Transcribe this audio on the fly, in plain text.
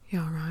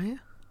Alright,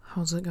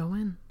 how's it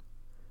going?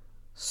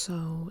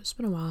 So, it's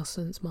been a while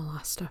since my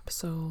last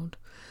episode,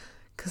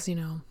 because,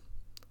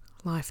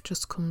 life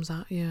just comes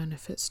at you, and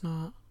if it's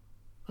not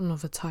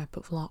another type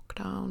of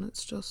lockdown,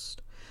 it's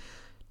just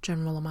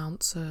general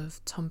amounts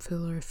of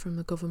tomfoolery from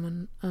the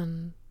government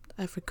and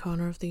every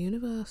corner of the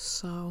universe.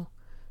 So,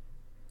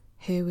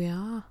 here we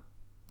are.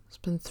 It's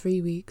been 3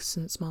 weeks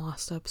since my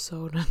last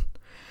episode, and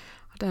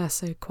I dare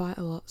say quite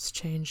a lot's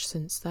changed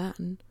since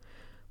then.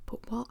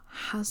 But what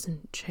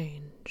hasn't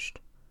changed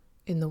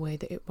in the way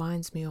that it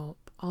winds me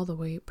up or the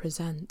way it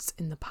presents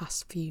in the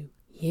past few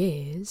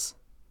years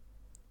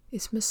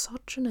is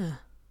misogyny.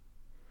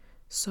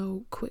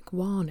 So, quick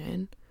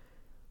warning,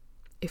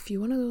 if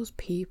you're one of those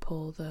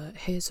people that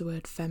hears the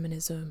word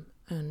feminism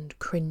and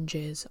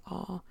cringes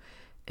or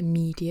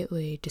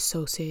immediately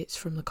dissociates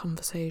from the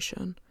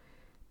conversation,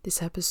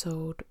 this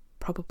episode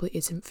probably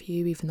isn't for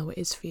you, even though it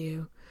is for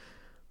you,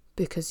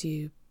 because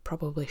you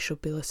probably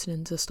should be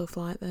listening to stuff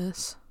like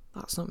this.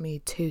 That's not me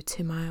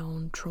tooting my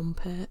own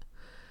trumpet.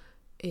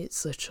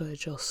 It's literally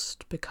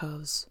just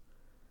because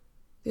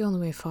the only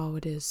way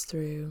forward is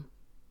through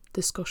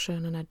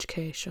discussion and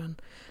education.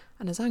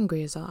 And as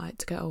angry as I like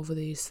to get over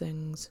these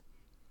things,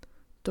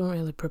 don't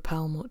really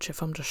propel much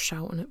if I'm just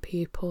shouting at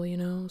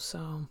people,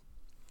 so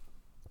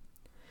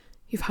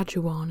you've had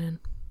your warning.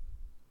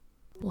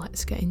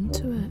 Let's get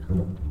into it.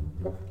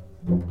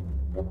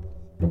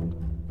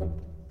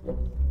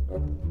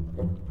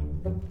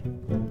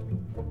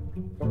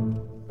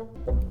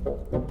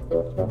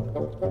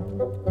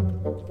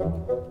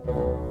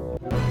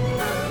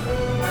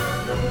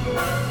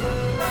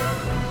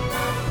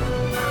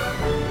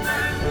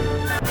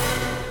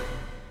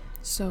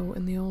 So,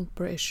 in the old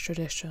British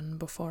tradition,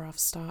 before I've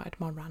started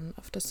my rant,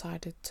 I've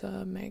decided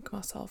to make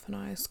myself a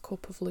nice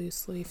cup of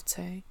loose leaf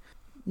tea.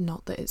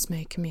 Not that it's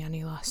making me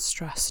any less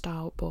stressed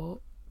out, but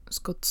it's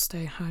good to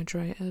stay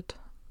hydrated.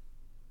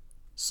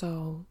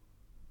 So,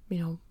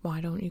 why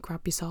don't you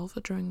grab yourself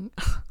a drink?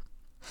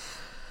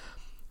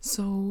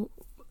 So,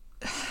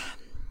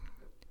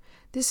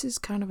 this is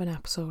kind of an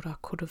episode I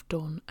could have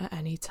done at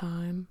any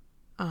time,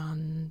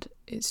 and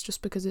it's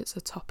just because it's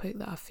a topic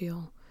that I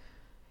feel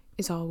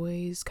is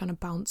always kind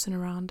of bouncing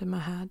around in my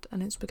head,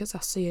 and it's because I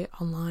see it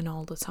online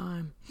all the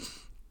time.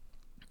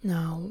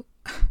 Now,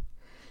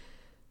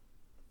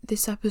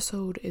 this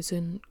episode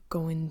isn't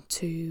going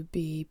to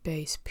be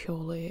based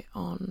purely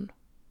on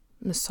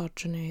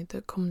misogyny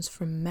that comes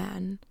from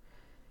men.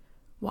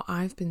 What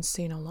I've been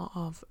seeing a lot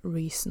of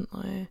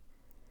recently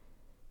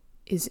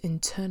is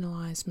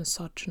internalised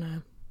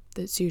misogyny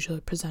that's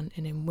usually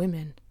presented in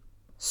women.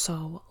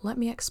 So let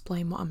me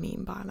explain what I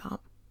mean by that.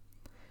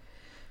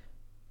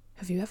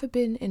 Have you ever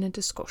been in a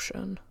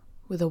discussion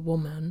with a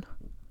woman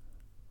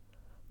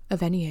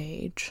of any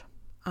age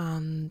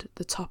and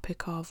the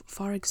topic of,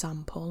 for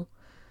example,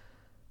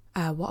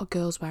 what a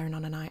girl's wearing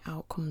on a night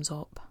out comes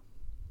up,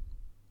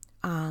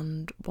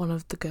 and one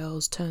of the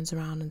girls turns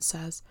around and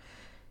says,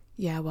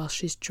 yeah, well,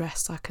 she's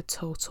dressed like a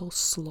total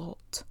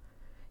slut.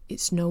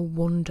 It's no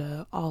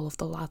wonder all of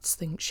the lads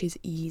think she's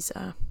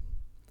easier.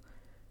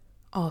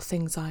 Or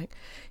things like,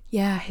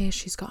 yeah, I hear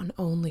she's got an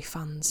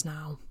OnlyFans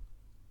now.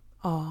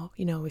 Or,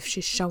 if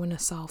she's showing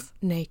herself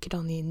naked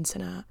on the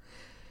internet,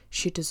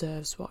 she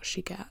deserves what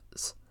she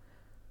gets.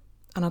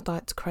 And I'd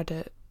like to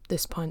credit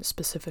this point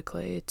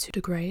specifically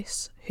to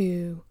Grace,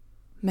 who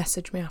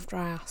messaged me after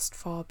I asked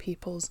for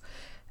people's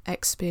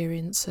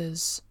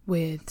experiences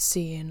with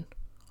seeing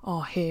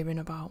or hearing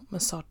about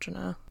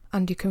misogyny.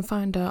 And you can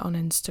find her on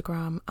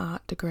Instagram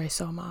at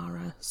DeGrace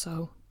O'Mara,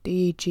 so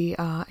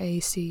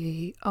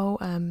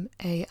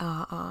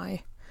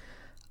DGRACEOMARI.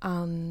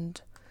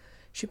 And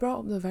she brought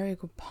up the very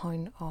good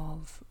point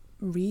of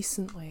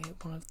recently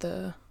one of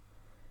the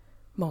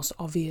most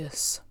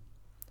obvious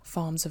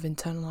forms of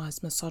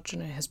internalised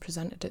misogyny has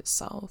presented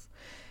itself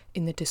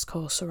in the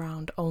discourse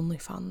around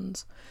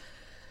OnlyFans.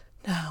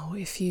 Now,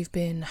 if you've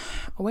been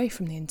away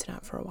from the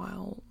internet for a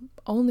while,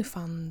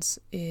 OnlyFans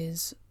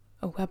is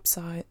a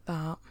website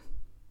that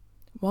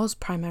was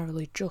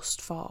primarily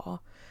just for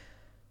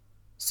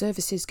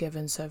services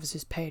given,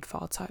 services paid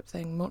for type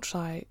thing, much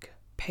like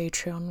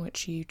Patreon,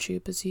 which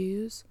YouTubers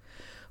use.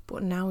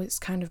 But now it's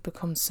kind of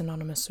become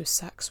synonymous with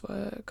sex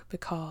work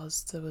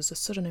because there was a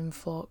sudden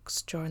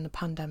influx during the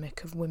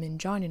pandemic of women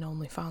joining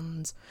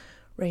OnlyFans,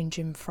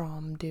 ranging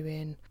from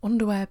doing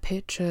underwear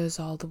pictures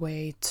all the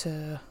way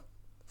to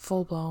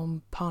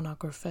full-blown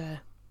pornography,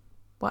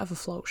 whatever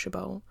floats your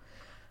boat.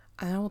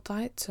 And I would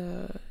like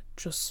to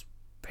just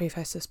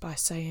preface this by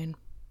saying,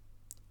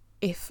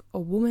 if a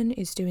woman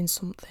is doing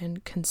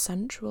something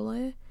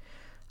consensually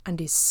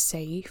and is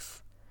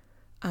safe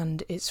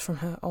and it's from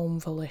her own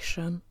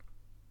volition,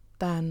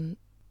 then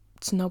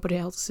it's nobody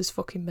else's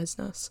fucking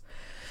business.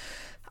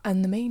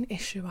 And the main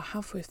issue I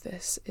have with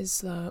this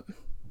is that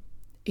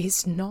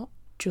it's not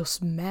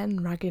just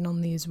men ragging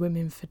on these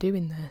women for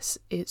doing this,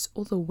 it's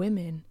other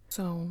women.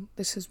 So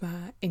this is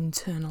where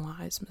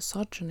internalised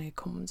misogyny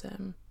comes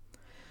in.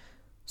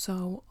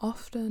 So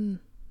often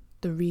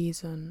the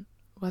reason,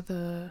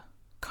 whether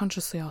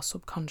consciously or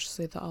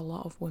subconsciously, that a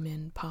lot of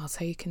women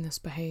partake in this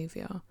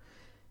behaviour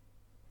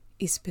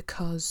is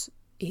because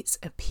it's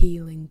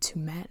appealing to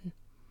men.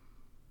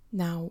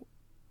 Now,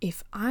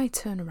 if I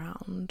turn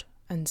around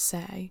and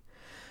say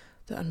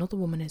that another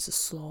woman is a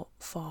slut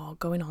for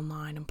going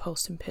online and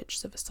posting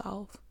pictures of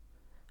herself,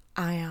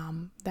 I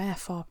am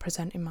therefore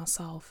presenting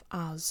myself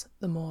as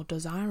the more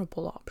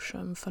desirable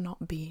option for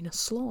not being a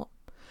slut.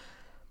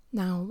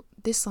 Now,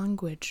 this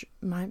language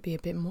might be a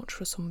bit much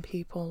for some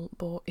people,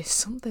 but it's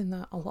something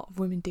that a lot of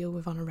women deal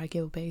with on a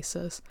regular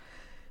basis,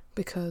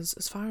 because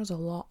as far as a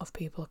lot of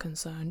people are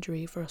concerned, you're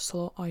either a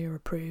slut or you're a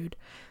prude.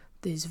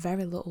 There's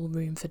very little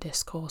room for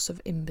discourse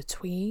of in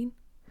between.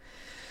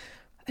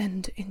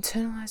 And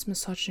internalised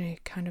misogyny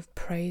kind of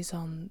preys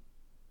on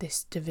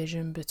this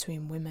division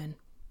between women,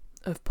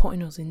 of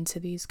putting us into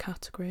these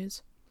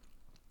categories.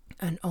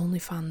 And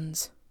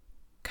OnlyFans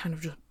kind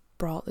of just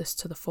brought this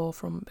to the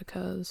forefront,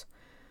 because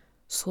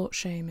slut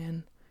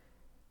shaming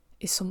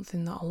is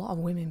something that a lot of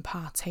women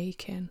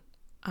partake in,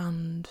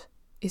 and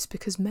it's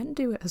because men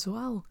do it as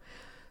well.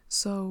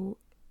 So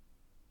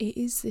it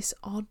is this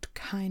odd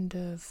kind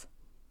of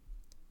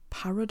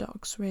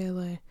paradox,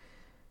 really,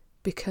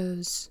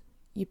 because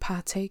you're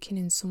partaking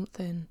in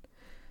something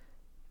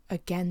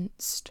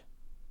against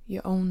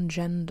your own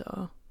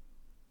gender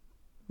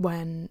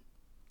when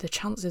the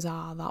chances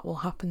are that will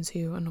happen to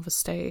you at another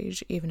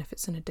stage, even if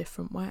it's in a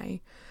different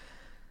way.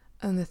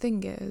 And the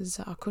thing is,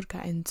 I could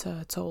get into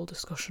a total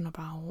discussion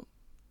about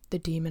the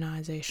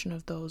demonisation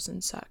of those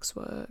in sex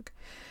work,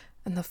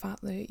 and the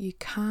fact that you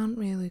can't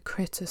really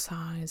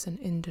criticise an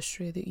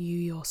industry that you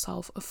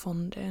yourself are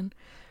funding,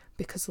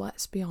 because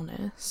let's be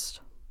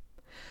honest,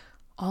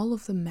 all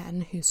of the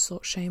men who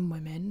slut shame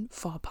women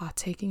for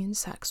partaking in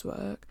sex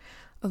work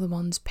are the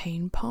ones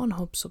paying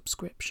Pornhub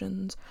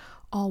subscriptions,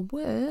 or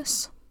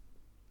worse,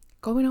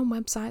 going on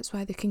websites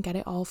where they can get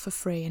it all for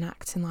free and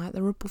acting like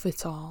they're above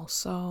it all.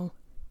 So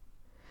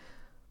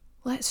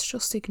let's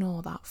just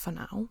ignore that for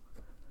now.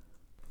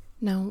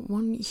 Now,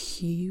 one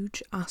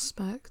huge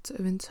aspect of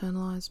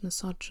internalised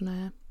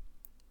misogyny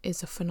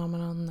is a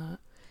phenomenon that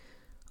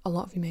a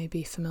lot of you may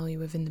be familiar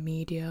with in the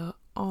media,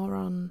 or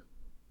on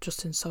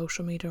just in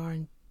social media, or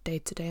in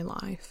day-to-day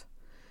life.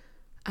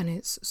 And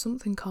it's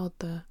something called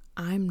the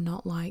 "I'm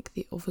not like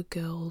the other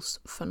girls"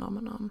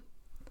 phenomenon.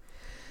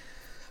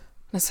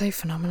 And I say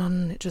phenomenon,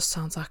 and it just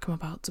sounds like I'm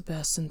about to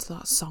burst into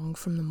that song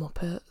from the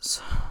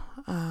Muppets.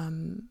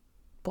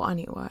 But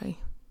anyway,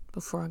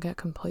 before I get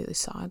completely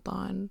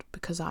sidelined,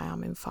 because I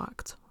am in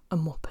fact a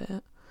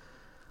Muppet,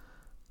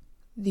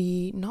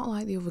 the "not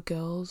like the other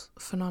girls"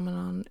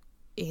 phenomenon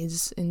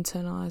is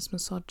internalised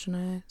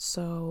misogyny.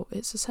 So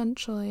it's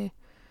essentially,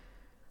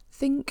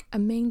 think a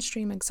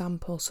mainstream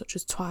example such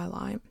as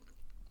Twilight.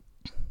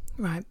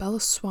 Right, Bella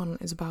Swan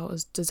is about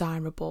as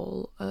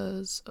desirable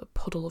as a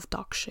puddle of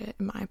dog shit,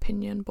 in my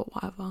opinion, but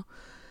whatever.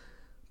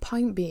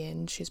 Point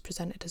being, she's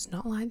presented as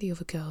not like the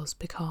other girls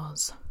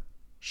because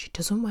she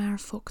doesn't wear a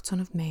fuck ton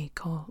of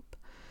makeup.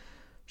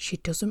 She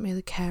doesn't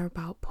really care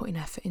about putting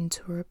effort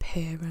into her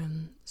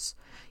appearance.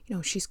 You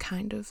know, she's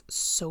kind of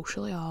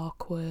socially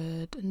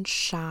awkward and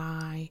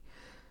shy,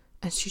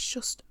 and she's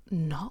just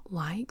not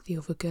like the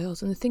other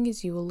girls. And the thing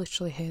is, you will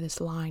literally hear this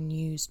line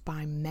used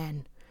by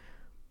men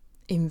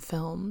in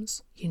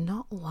films: "You're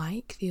not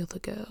like the other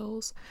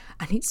girls,"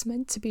 and it's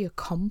meant to be a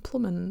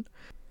compliment.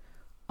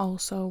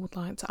 Also, would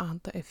like to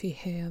add that if you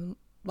hear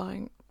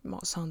like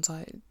what sounds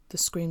like the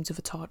screams of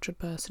a tortured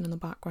person in the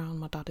background,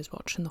 my dad is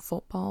watching the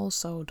football,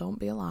 so don't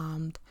be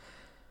alarmed.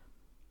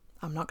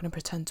 I'm not going to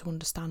pretend to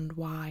understand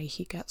why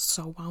he gets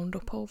so wound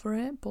up over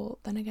it,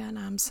 but then again,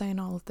 I'm saying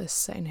all of this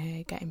sitting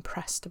here getting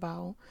pressed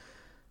about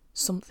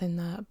something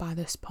that by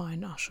this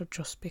point I should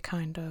just be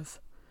kind of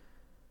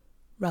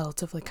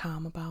relatively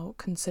calm about,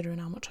 considering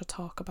how much I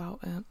talk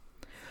about it.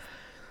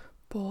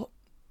 But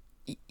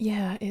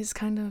yeah, it's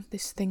kind of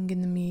this thing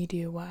in the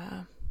media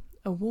where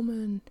a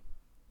woman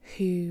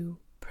who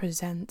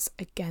presents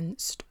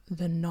against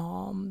the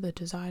norm, the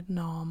desired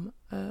norm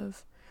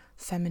of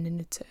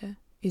femininity,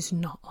 is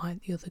not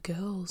like the other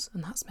girls.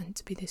 And that's meant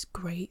to be this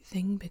great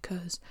thing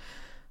because,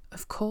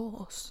 of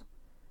course,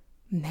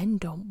 men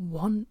don't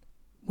want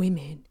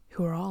women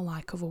who are all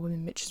like other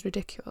women, which is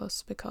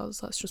ridiculous,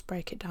 because let's just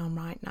break it down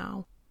right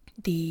now.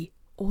 The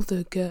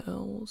other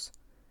girls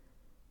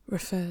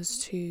refers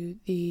to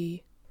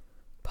the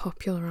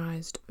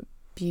popularised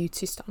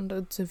beauty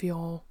standards of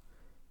your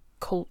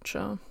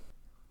culture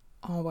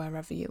or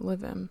wherever you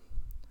live in.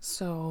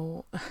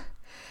 So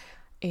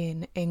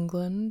in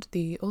England,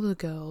 the other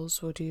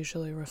girls would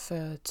usually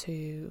refer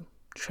to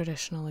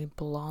traditionally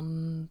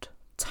blonde,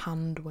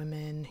 tanned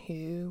women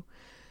who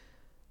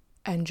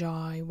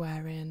enjoy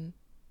wearing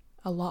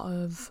a lot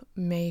of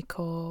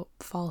makeup,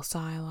 false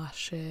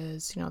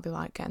eyelashes, you know, they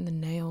like getting the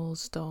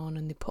nails done,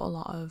 and they put a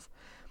lot of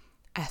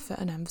effort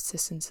and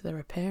emphasis into their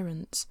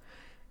appearance.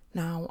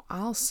 Now,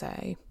 I'll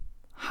say,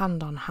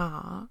 hand on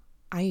heart,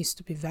 I used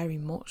to be very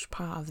much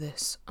part of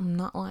this "I'm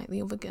not like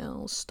the other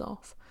girls"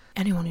 stuff.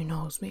 Anyone who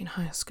knows me in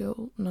high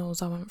school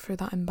knows I went through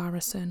that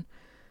embarrassing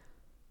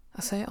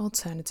I say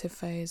alternative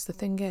phase. The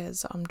thing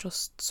is, I'm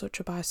just such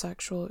a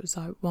bisexual. It was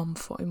like one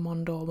foot in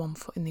one door, one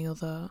foot in the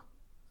other.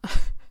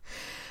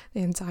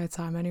 The entire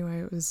time anyway.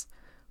 It was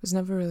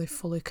never really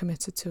fully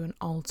committed to an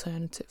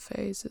alternative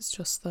phase. It's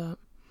just that,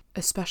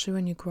 especially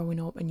when you're growing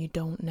up and you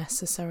don't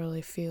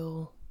necessarily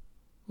feel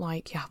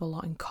like you have a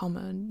lot in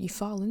common, you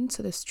fall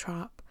into this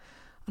trap,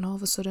 and all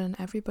of a sudden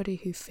everybody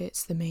who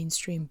fits the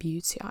mainstream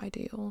beauty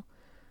ideal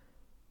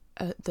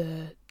at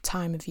the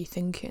time of you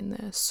thinking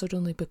this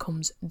suddenly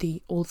becomes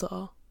the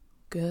other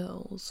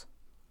girls.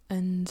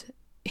 And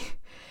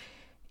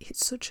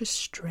it's such a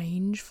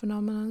strange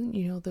phenomenon,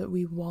 you know, that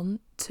we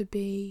want to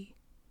be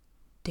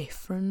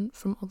different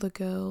from other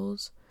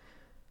girls,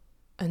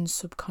 and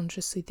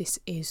subconsciously this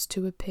is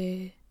to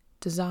appear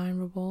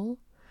desirable.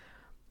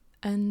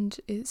 And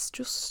it's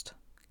just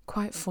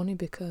quite funny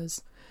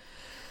because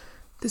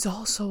there's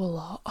also a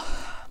lot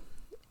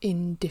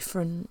in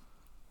different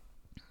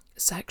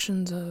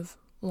sections of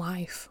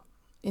life.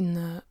 In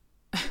the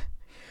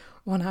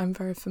one I'm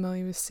very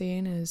familiar with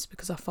seeing is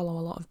because I follow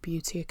a lot of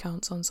beauty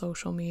accounts on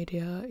social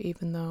media,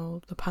 even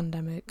though the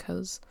pandemic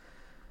has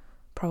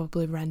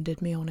probably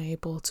rendered me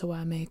unable to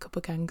wear makeup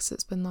again because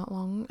it's been that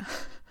long,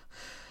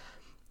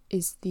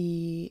 is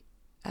the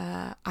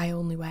I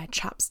only wear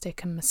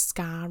chapstick and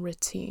mascara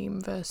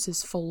team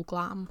versus full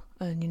glam.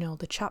 And you know,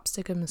 the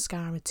chapstick and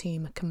mascara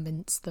team are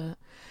convinced that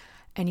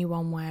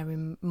anyone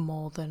wearing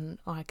more than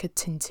like a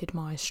tinted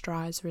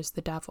moisturiser is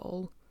the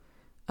devil,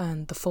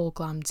 and the full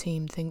glam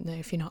team think that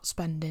if you're not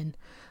spending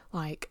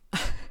like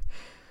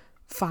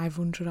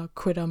 500 odd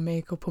quid on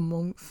makeup a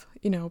month,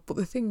 you know. But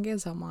the thing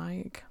is, I'm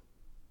like,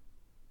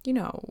 you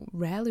know,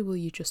 rarely will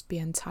you just be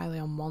entirely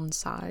on one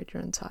side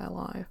your entire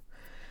life.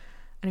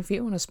 And if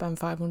you want to spend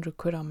 500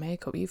 quid on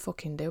makeup, you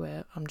fucking do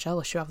it. I'm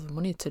jealous you have the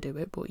money to do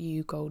it, but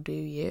you go do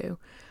you.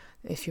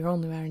 If you're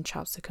only wearing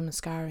chapstick and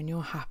mascara and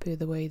you're happy with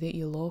the way that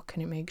you look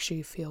and it makes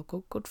you feel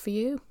good for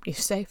you. You've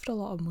saved a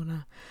lot of money.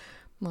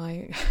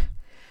 Like,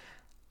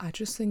 I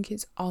just think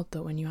it's odd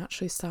that when you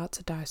actually start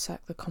to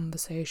dissect the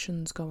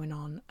conversations going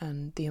on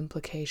and the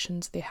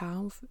implications they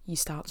have, you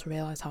start to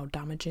realise how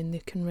damaging they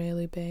can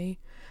really be.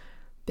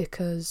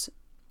 Because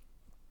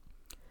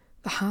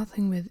the hard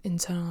thing with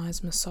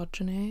internalised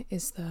misogyny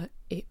is that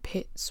it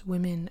pits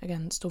women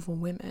against other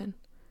women,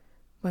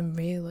 when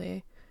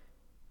really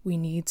we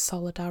need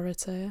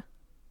solidarity,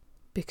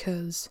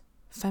 because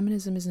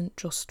feminism isn't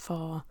just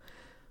for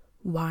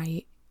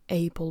white,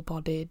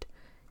 able-bodied,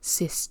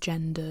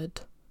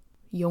 cisgendered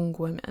young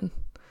women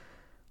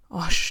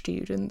or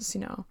students, you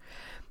know.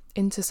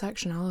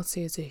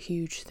 Intersectionality is a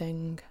huge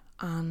thing,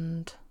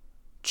 and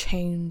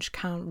change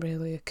can't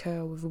really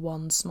occur with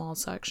one small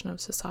section of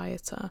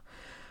society.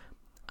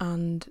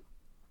 And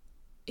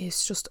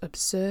it's just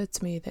absurd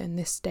to me that in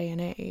this day and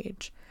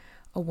age,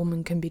 a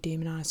woman can be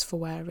demonised for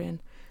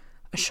wearing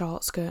a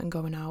short skirt and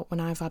going out, when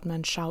I've had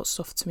men shout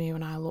stuff to me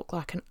when I look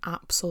like an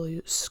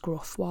absolute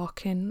scruff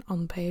walking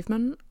on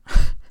pavement.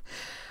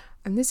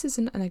 And this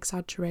isn't an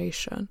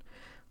exaggeration,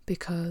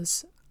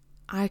 because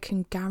I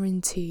can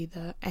guarantee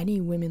that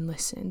any women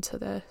listening to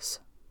this,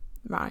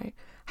 right,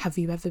 have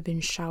you ever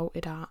been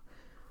shouted at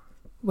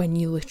when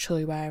you're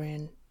literally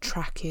wearing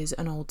trackies,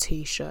 an old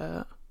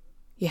t-shirt,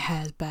 your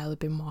hair's barely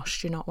been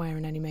washed, you're not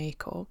wearing any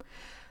makeup,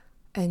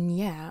 and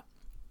yet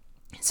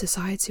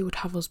society would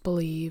have us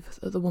believe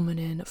that the woman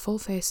in a full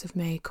face of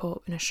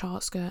makeup, in a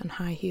short skirt and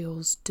high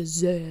heels,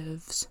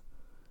 deserves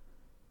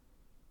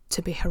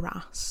to be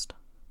harassed.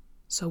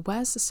 So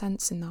where's the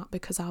sense in that?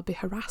 Because I'll be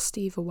harassed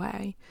either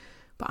way,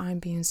 but I'm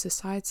being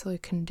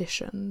societally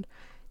conditioned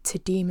to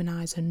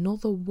demonise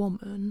another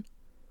woman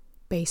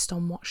based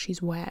on what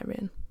she's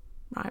wearing,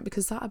 right?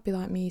 Because that'd be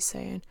like me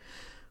saying,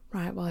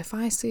 right, well, if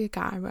I see a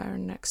guy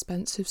wearing an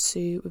expensive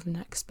suit with an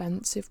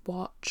expensive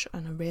watch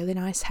and a really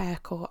nice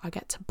haircut, I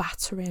get to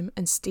batter him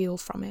and steal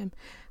from him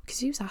because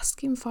he was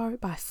asking for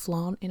it by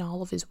flaunting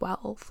all of his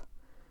wealth.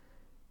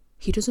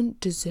 He doesn't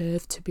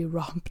deserve to be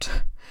robbed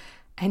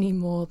any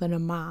more than a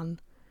man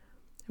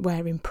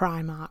wearing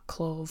Primark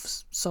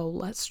clothes, so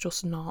let's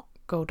just not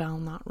go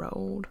down that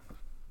road.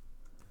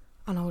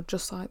 And I would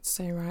just like to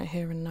say right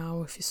here and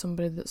now, if you're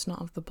somebody that's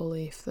not of the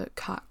belief that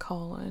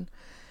catcalling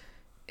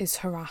is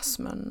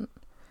harassment,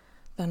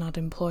 then I'd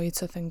implore you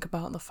to think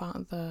about the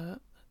fact that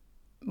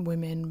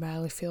women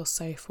rarely feel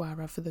safe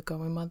wherever they're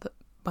going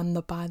when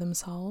they're by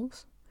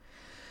themselves.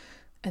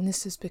 And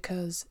this is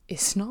because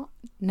it's not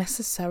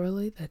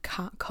necessarily the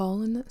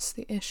catcalling that's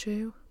the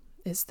issue,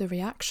 it's the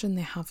reaction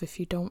they have if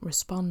you don't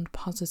respond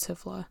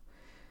positively.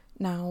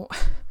 Now,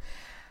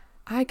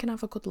 I can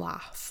have a good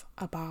laugh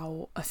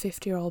about a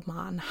 50-year-old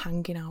man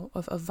hanging out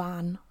of a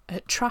van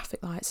at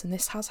traffic lights, and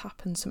this has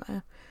happened to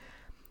me,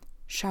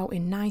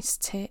 shouting nice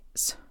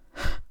tits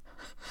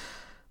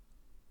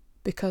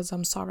because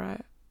I'm sorry,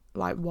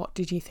 like, what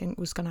did you think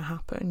was going to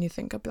happen? You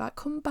think I'd be like,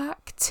 come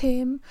back,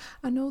 Tim,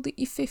 I know that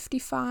you're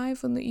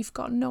 55 and that you've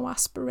got no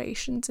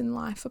aspirations in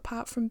life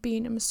apart from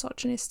being a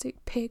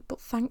misogynistic pig, but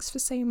thanks for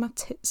saying my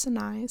tits are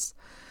nice.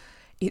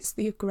 It's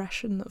the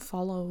aggression that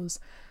follows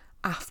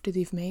after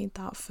they've made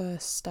that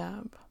first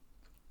step.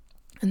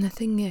 And the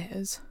thing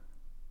is,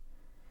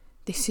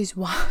 this is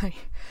why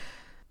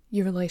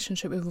your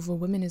relationship with other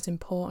women is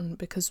important,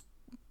 because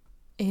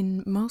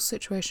in most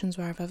situations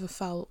where I've ever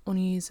felt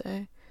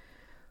uneasy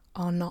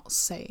or not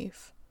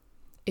safe,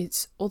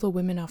 it's other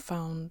women I've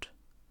found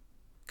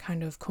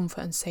kind of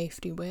comfort and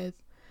safety with.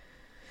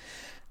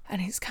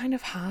 And it's kind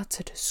of hard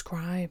to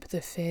describe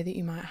the fear that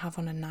you might have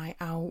on a night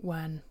out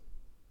when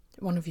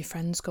one of your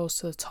friends goes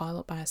to the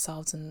toilet by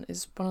herself, and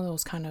it's one of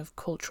those kind of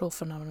cultural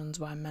phenomenons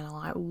where men are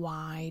like,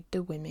 why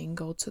do women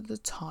go to the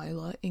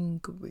toilet in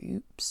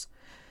groups?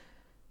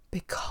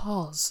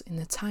 Because in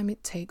the time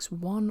it takes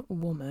one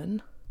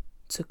woman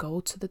to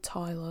go to the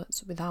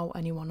toilet without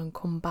anyone and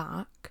come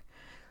back,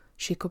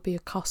 she could be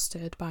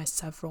accosted by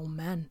several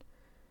men.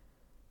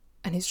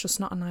 And it's just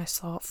not a nice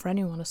thought for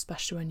anyone,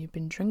 especially when you've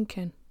been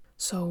drinking.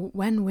 So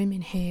when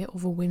women hear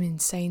other women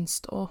saying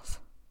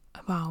stuff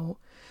about,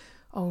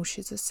 oh,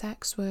 she's a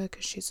sex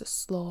worker, she's a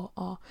slut,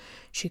 or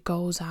she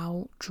goes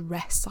out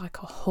dressed like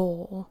a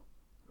whore,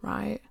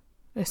 right?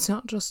 It's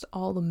not just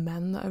all the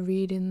men that are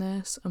reading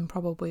this and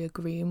probably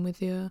agreeing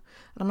with you. And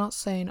I'm not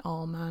saying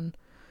all men,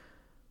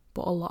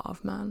 but a lot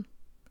of men.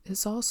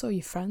 It's also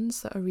your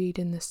friends that are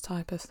reading this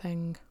type of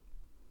thing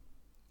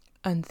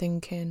and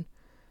thinking,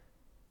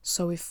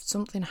 so if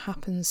something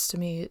happens to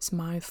me, it's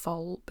my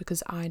fault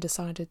because I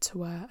decided to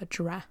wear a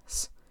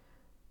dress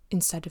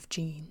instead of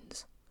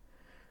jeans.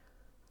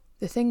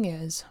 The thing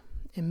is,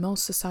 in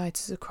most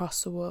societies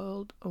across the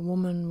world, a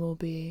woman will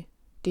be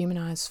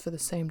demonised for the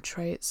same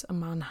traits a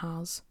man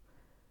has,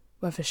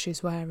 whether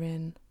she's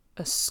wearing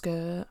a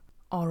skirt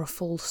or a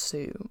full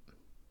suit.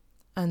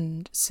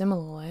 And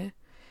similarly,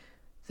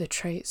 the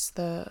traits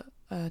that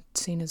are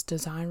seen as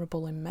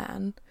desirable in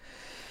men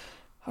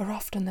are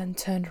often then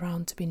turned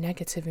around to be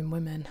negative in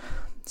women.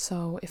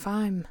 So if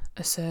I'm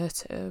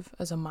assertive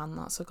as a man,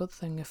 that's a good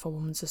thing. If a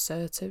woman's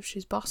assertive,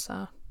 she's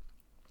bossy.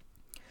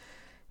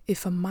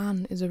 If a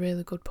man is a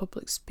really good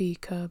public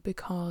speaker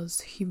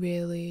because he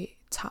really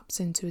taps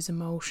into his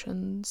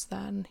emotions,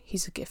 then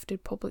he's a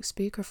gifted public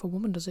speaker. If a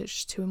woman does it,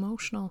 she's too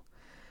emotional.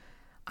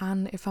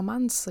 And if a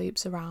man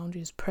sleeps around,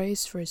 he's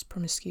praised for his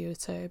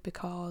promiscuity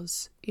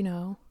because, you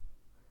know,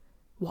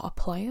 what a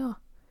player.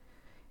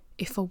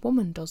 If a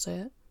woman does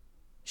it,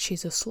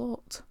 she's a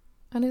slut.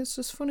 And it's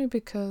just funny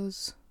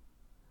because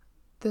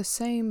the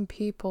same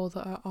people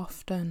that are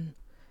often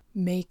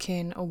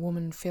making a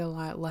woman feel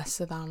like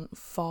lesser than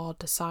for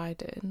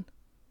deciding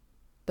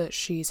that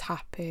she's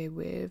happy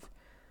with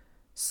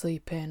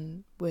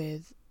sleeping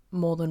with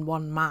more than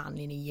one man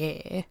in a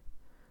year,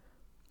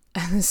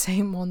 and the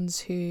same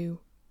ones who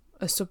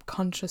are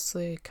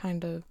subconsciously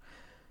kind of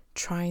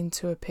trying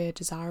to appear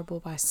desirable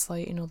by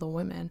slating other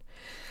women.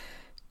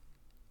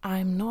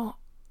 I'm not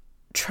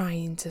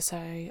trying to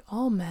say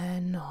all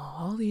men or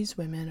all these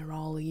women are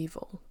all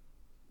evil.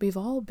 We've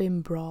all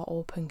been brought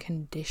up and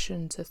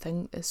conditioned to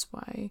think this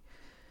way.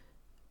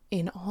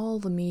 In all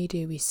the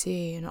media we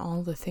see and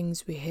all the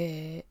things we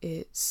hear,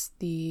 it's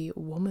the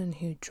woman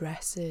who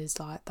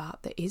dresses like that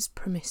is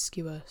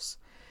promiscuous.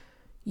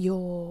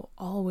 You're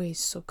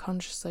always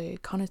subconsciously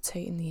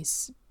connotating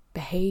these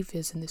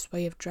behaviours and this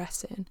way of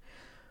dressing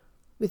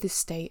with a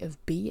state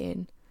of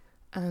being,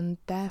 and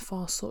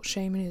therefore slut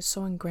shaming is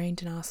so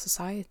ingrained in our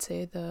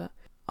society that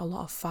a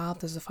lot of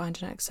fathers are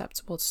finding it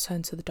acceptable to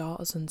turn to the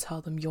daughters and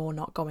tell them you're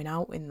not going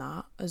out in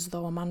that, as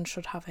though a man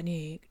should have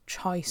any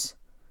choice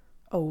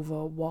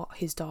over what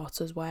his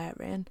daughter's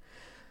wearing.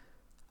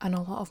 And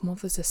a lot of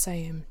mothers are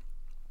saying,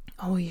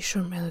 oh, you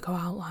shouldn't really go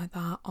out like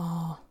that,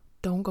 or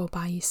don't go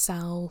by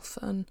yourself.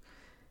 And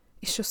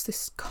it's just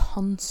this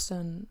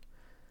constant,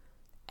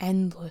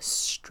 endless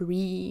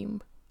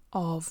stream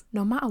of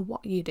no matter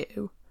what you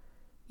do,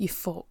 you're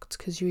fucked,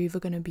 because you're either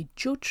going to be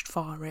judged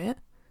for it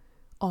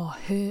or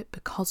hurt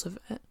because of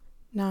it.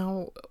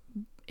 Now,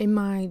 in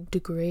my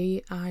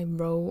degree, I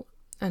wrote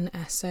an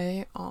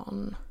essay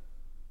on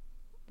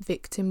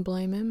victim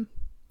blaming,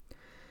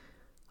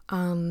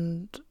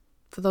 and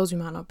for those who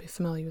might not be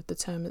familiar with the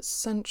term, it's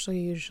essentially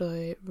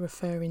usually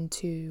referring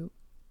to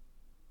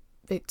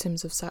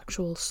victims of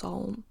sexual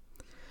assault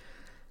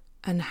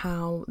and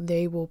how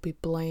they will be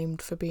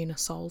blamed for being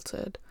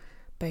assaulted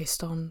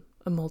based on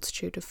a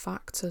multitude of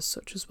factors,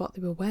 such as what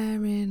they were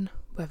wearing,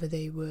 whether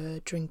they were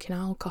drinking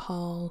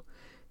alcohol,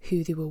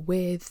 who they were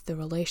with, the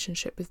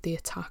relationship with the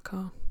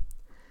attacker.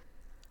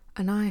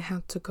 And I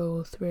had to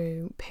go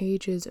through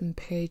pages and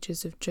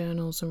pages of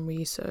journals and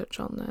research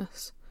on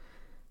this.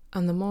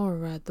 And the more I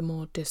read, the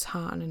more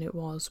disheartening it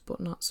was, but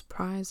not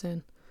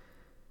surprising.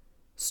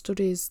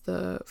 Studies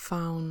that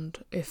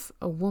found if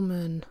a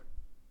woman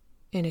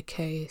in a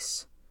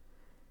case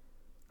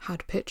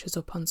had pictures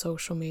up on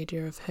social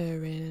media of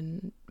her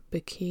in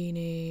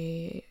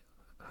bikini,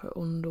 her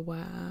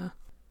underwear,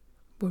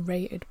 were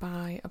rated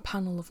by a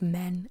panel of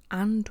men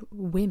and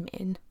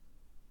women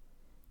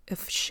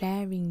of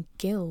sharing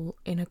guilt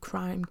in a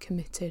crime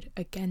committed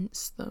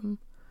against them.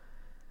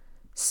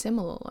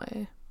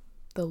 Similarly,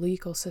 the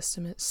legal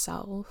system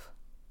itself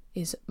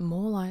is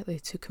more likely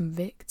to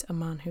convict a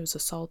man who's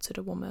assaulted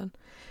a woman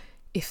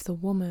if the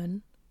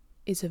woman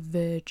is a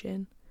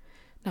virgin,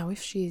 Now,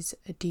 if she's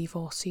a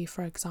divorcee,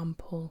 for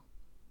example,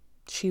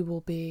 she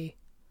will be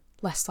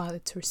less likely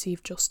to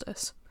receive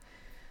justice.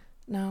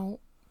 Now,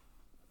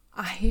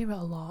 I hear it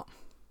a lot.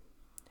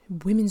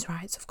 Women's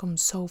rights have come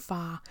so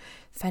far.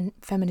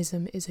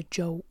 Feminism is a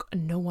joke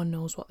and no one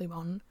knows what they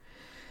want.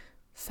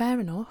 Fair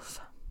enough.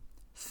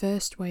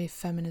 First wave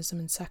feminism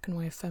and second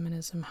wave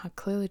feminism had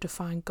clearly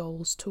defined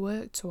goals to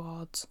work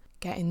towards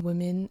getting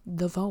women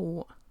the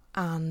vote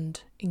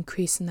and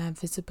increasing their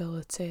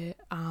visibility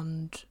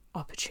and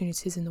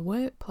opportunities in the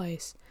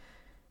workplace.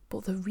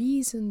 But the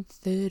reason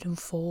third and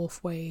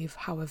fourth wave,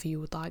 however you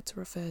would like to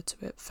refer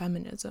to it,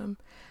 feminism,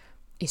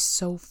 is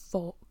so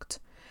fucked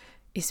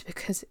is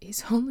because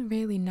it's only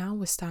really now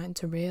we're starting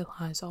to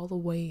realise all the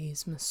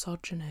ways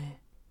misogyny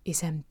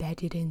is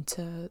embedded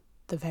into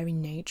the very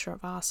nature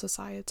of our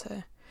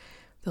society.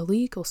 The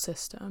legal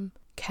system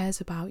cares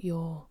about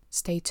your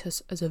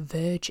status as a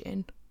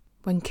virgin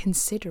when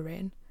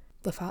considering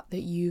the fact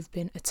that you've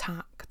been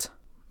attacked,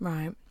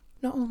 right?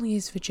 Not only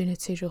is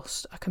virginity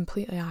just a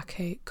completely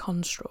archaic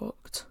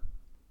construct,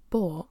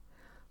 but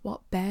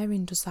what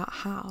bearing does that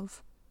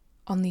have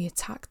on the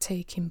attack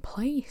taking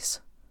place?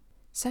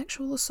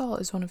 Sexual assault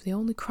is one of the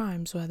only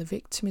crimes where the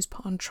victim is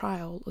put on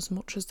trial as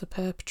much as the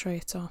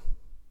perpetrator.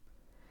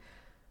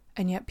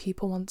 And yet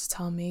people want to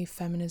tell me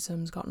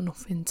feminism's got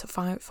nothing to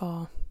fight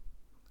for.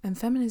 And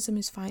feminism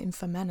is fighting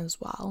for men as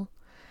well.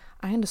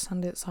 I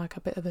understand it's like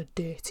a bit of a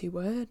dirty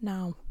word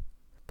now.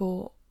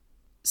 But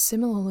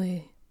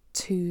similarly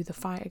to the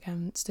fight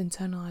against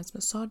internalised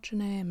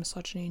misogyny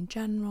in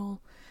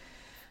general,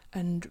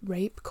 and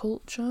rape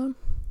culture,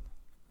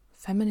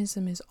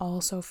 feminism is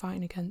also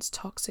fighting against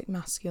toxic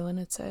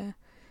masculinity.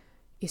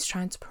 It's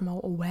trying to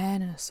promote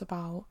awareness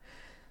about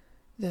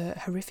the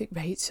horrific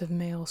rates of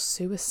male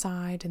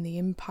suicide and the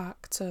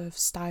impact of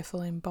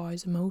stifling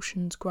boys'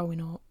 emotions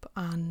growing up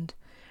and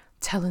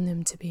telling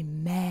them to be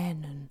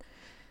men and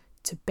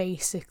to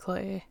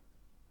basically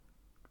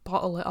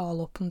bottle it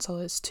all up until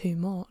it's too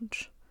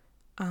much.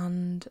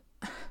 And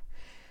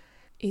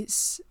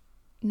it's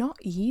not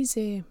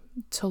easy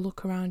to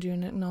look around you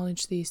and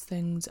acknowledge these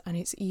things, and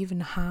it's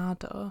even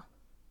harder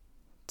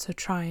to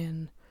try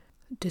and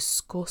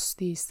discuss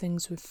these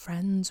things with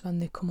friends when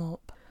they come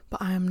up.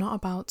 But I am not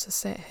about to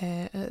sit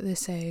here at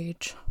this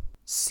age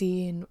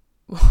seeing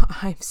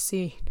what I've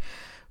seen,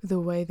 the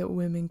way that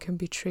women can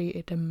be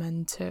treated and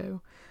men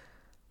too,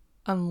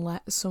 and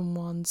let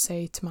someone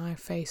say to my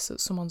face that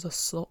someone's a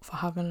slut for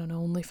having an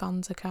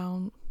OnlyFans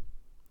account.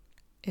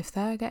 If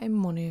they're getting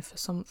money for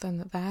something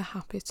that they're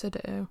happy to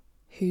do,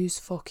 whose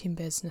fucking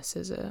business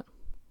is it?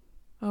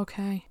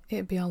 Okay,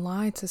 it'd be a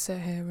lie to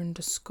sit here and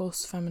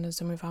discuss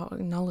feminism without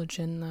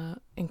acknowledging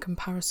that, in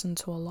comparison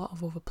to a lot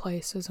of other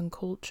places and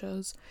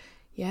cultures,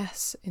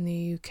 yes, in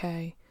the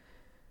UK,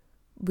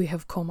 we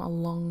have come a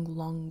long,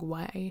 long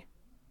way,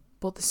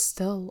 but there's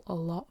still a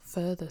lot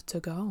further to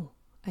go.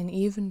 And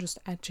even just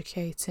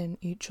educating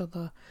each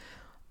other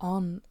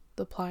on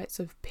the plights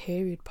of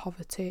period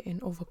poverty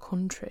in other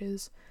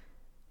countries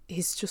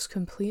is just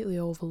completely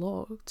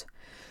overlooked.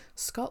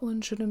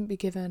 Scotland shouldn't be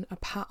given a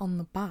pat on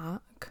the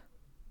back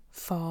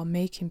for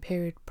making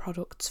period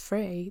products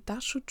free.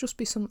 That should just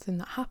be something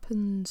that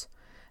happens.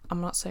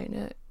 I'm not saying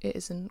it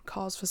isn't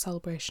cause for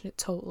celebration, it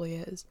totally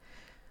is.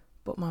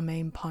 But my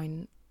main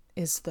point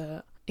is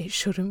that it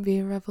shouldn't be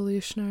a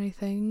revolutionary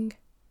thing.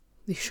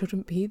 They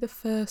shouldn't be the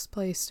first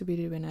place to be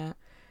doing it.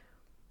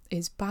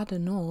 It's bad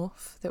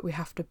enough that we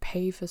have to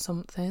pay for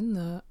something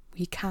that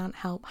we can't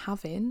help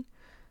having,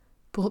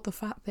 but the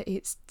fact that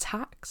it's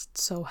taxed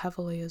so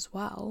heavily as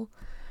well,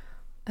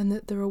 and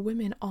that there are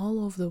women all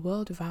over the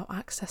world without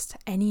access to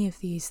any of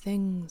these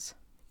things.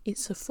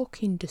 It's a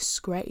fucking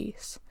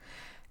disgrace.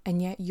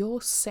 And yet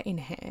you're sitting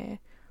here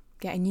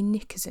getting your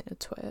knickers in a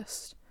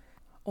twist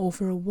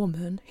over a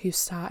woman who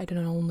started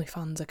an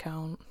OnlyFans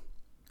account,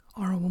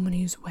 or a woman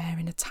who's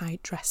wearing a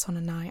tight dress on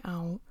a night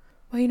out.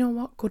 Well, you know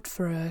what? Good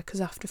for her,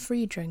 because after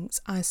 3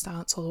 drinks I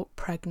start to look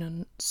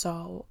pregnant,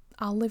 so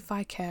I'll live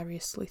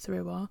vicariously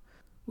through her,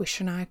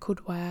 wishing I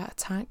could wear a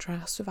tight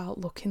dress without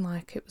looking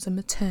like it was a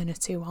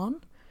maternity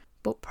one.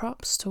 But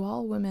props to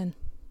all women,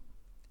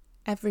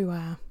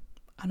 everywhere,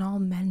 and all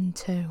men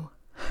too.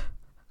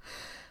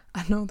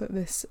 I know that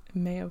this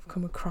may have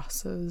come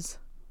across as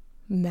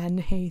men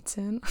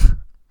hating,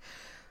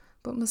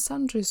 but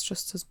misandry is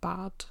just as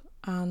bad,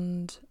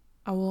 and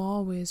I will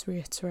always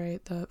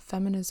reiterate that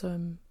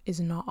feminism is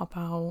not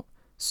about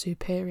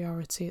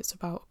superiority, it's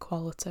about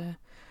equality.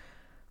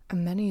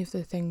 And many of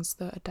the things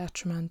that are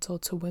detrimental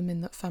to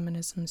women that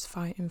feminism is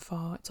fighting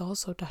for, it's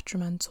also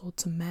detrimental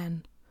to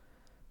men.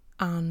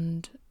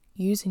 And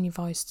using your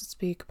voice to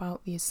speak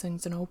about these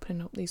things and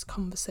opening up these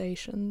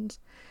conversations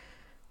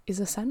is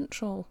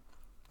essential.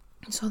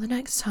 So the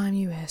next time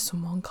you hear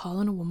someone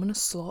calling a woman a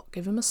slut,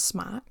 give them a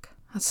smack.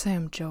 I'd say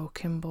I'm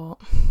joking, but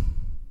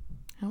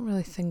I don't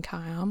really think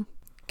I am.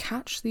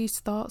 Catch these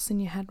thoughts in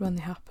your head when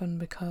they happen,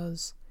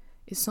 because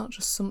it's not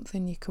just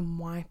something you can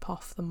wipe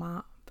off the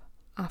map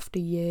after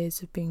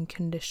years of being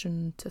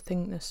conditioned to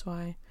think this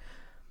way.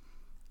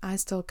 I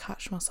still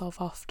catch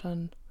myself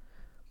often,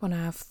 when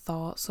I have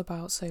thoughts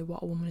about, say,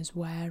 what a woman is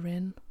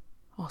wearing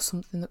or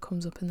something that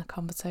comes up in the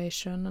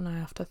conversation, and I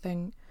have to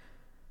think,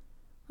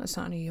 that's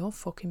not any of your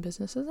fucking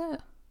business, is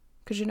it?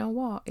 Because you know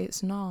what?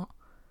 It's not.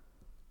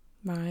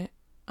 Right?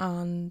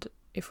 And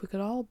if we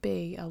could all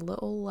be a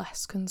little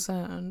less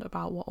concerned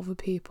about what other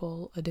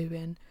people are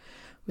doing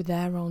with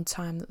their own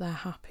time that they're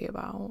happy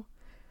about,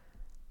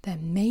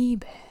 then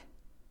maybe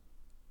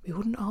we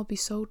wouldn't all be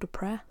so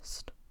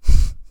depressed.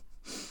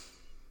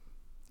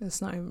 It's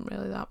not even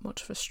really that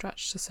much of a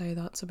stretch to say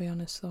that, to be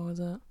honest, though, is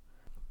it?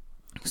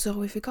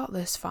 So if we got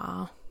this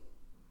far,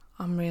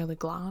 I'm really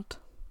glad.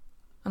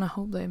 And I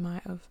hope they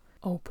might have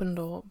opened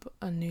up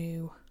a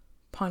new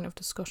point of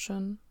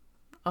discussion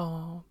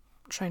or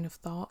train of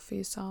thought for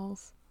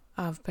yourself.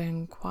 I've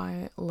been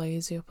quite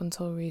lazy up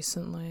until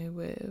recently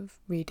with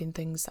reading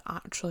things that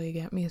actually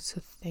get me to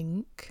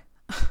think.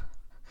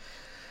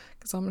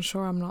 Because I'm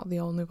sure I'm not the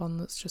only one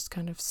that's just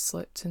kind of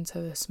slipped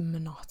into this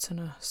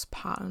monotonous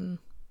pattern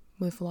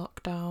with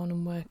lockdown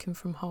and working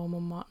from home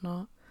and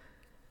whatnot.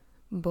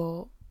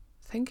 But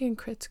thinking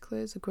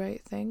critically is a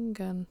great thing,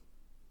 and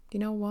you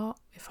know what?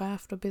 If I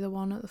have to be the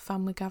one at the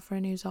family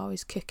gathering who's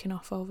always kicking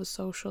off over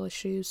social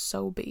issues,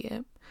 so be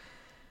it.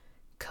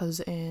 Because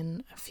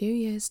in a few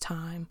years'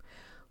 time,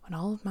 when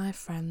all of my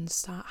friends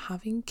start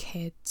having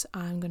kids,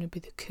 I'm going to be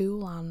the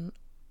cool aunt,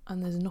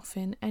 and there's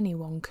nothing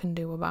anyone can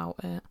do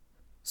about it.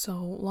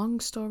 So, long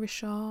story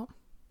short,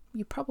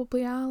 you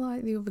probably are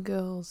like the other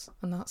girls,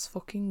 and that's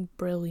fucking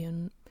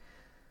brilliant.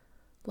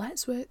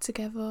 Let's work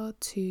together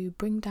to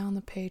bring down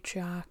the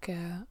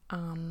patriarchy,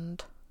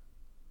 and,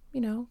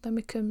 you know, then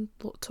we can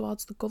look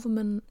towards the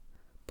government.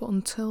 But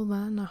until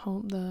then, I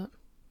hope that,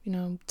 you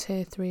know,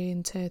 tier 3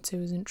 and tier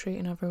 2 isn't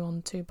treating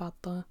everyone too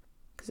badly.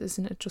 Because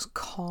isn't it just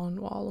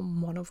Cornwall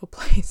and one other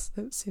place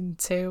that's in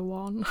tier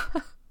 1?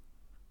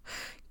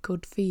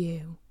 Good for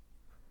you.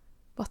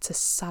 What a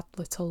sad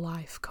little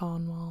life,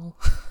 Cornwall.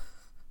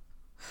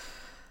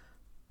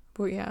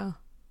 But yeah,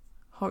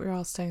 hope you're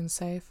all staying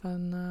safe,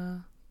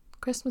 and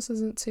Christmas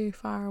isn't too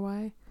far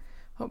away.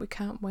 Hope we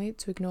can't wait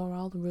to ignore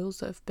all the rules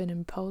that have been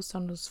imposed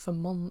on us for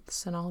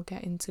months and all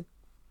get into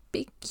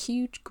big,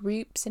 huge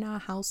groups in our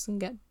house and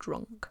get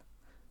drunk.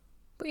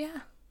 But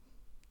yeah,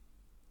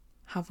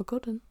 have a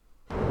good one.